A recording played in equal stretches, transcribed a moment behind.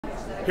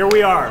Here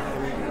we are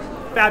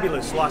in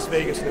fabulous Las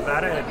Vegas,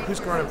 Nevada at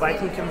Husqvarna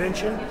Viking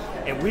Convention,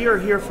 and we are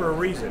here for a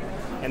reason.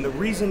 And the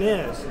reason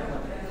is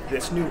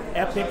this new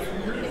Epic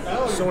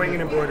sewing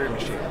and embroidery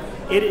machine.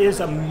 It is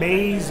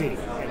amazing,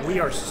 and we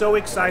are so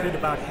excited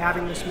about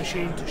having this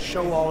machine to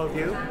show all of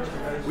you.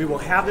 We will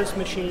have this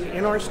machine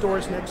in our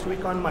stores next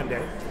week on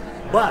Monday,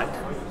 but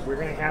we're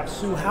going to have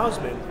Sue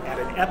Hausmann at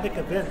an Epic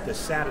event this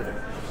Saturday,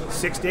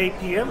 6 to 8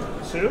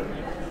 p.m. Sue?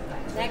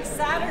 Next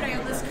Saturday,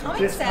 or this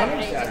coming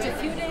Saturday, just a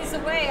few days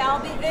away, I'll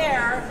be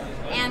there,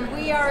 and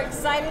we are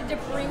excited to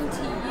bring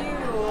to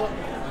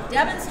you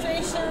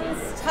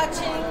demonstrations,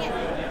 touching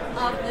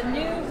of the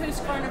new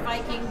Husqvarna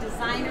Viking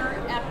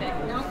Designer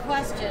Epic, no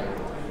question,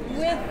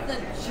 with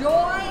the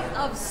joy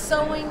of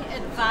sewing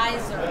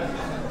advisor.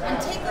 And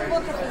take a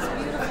look at this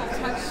beautiful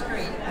touch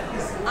screen.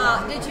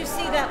 Did you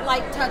see that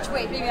light touch?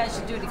 Wait, maybe I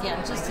should do it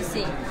again just to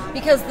see.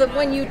 Because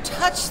when you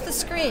touch the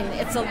screen,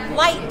 it's a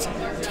light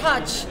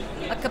touch,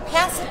 a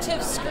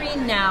capacitive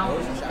screen now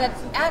that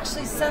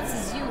actually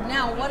senses you.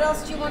 Now, what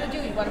else do you want to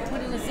do? You want to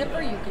put in a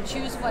zipper? You can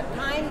choose what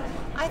kind.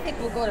 I think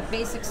we'll go to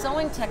basic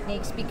sewing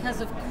techniques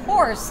because, of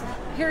course,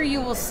 here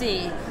you will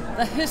see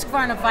the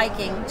Husqvarna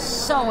Viking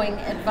Sewing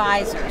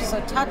Advisor. So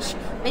touch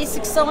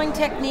basic sewing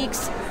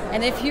techniques,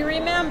 and if you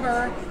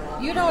remember,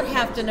 you don't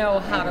have to know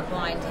how to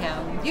blind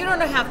hem. You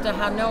don't have to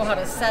know how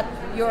to set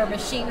your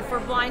machine for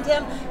blind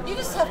hem. You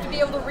just have to be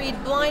able to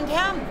read blind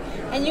hem.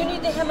 And you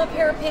need to hem a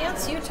pair of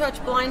pants, you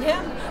touch blind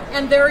hem,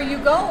 and there you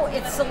go.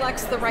 It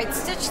selects the right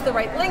stitch, the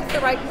right length,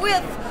 the right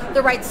width,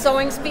 the right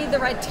sewing speed, the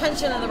right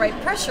tension, and the right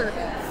pressure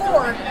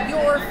for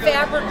your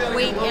fabric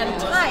weight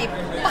and type.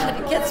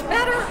 But it gets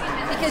better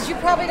because you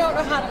probably don't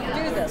know how to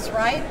do this,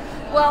 right?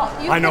 Well,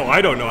 I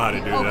don't know how to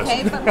do this.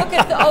 Okay, but look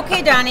at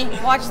okay, Donny,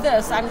 watch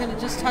this. I'm going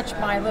to just touch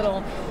my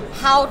little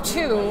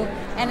how-to,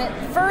 and it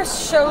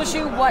first shows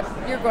you what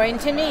you're going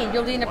to need.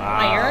 You'll need an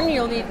iron,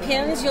 you'll need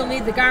pins, you'll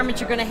need the garment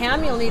you're going to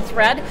hem, you'll need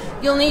thread,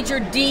 you'll need your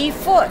D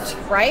foot,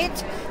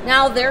 right?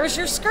 Now there's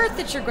your skirt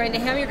that you're going to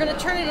hem. You're going to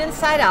turn it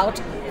inside out,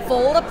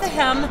 fold up the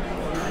hem,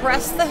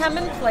 press the hem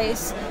in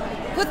place,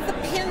 put the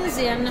pins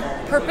in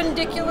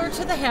perpendicular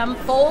to the hem,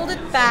 fold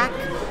it back,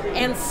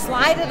 and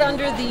slide it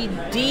under the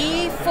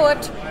D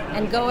foot,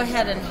 and go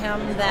ahead and hem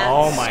that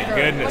Oh my skirt.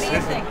 goodness. What do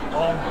you think?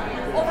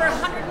 Over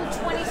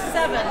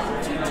 127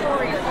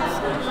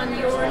 tutorials on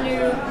your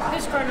new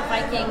Husqvarna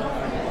Viking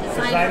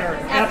Designer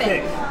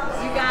Epic.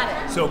 You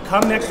got it. So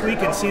come next week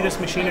and see this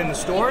machine in the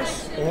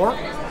stores, or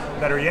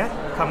better yet,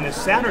 come this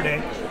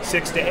Saturday,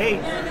 6 to 8,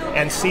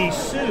 and see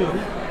Sue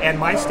and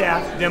my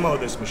staff demo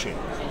this machine.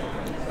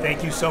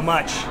 Thank you so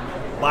much.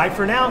 Bye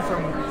for now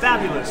from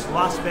fabulous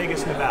Las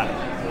Vegas, Nevada.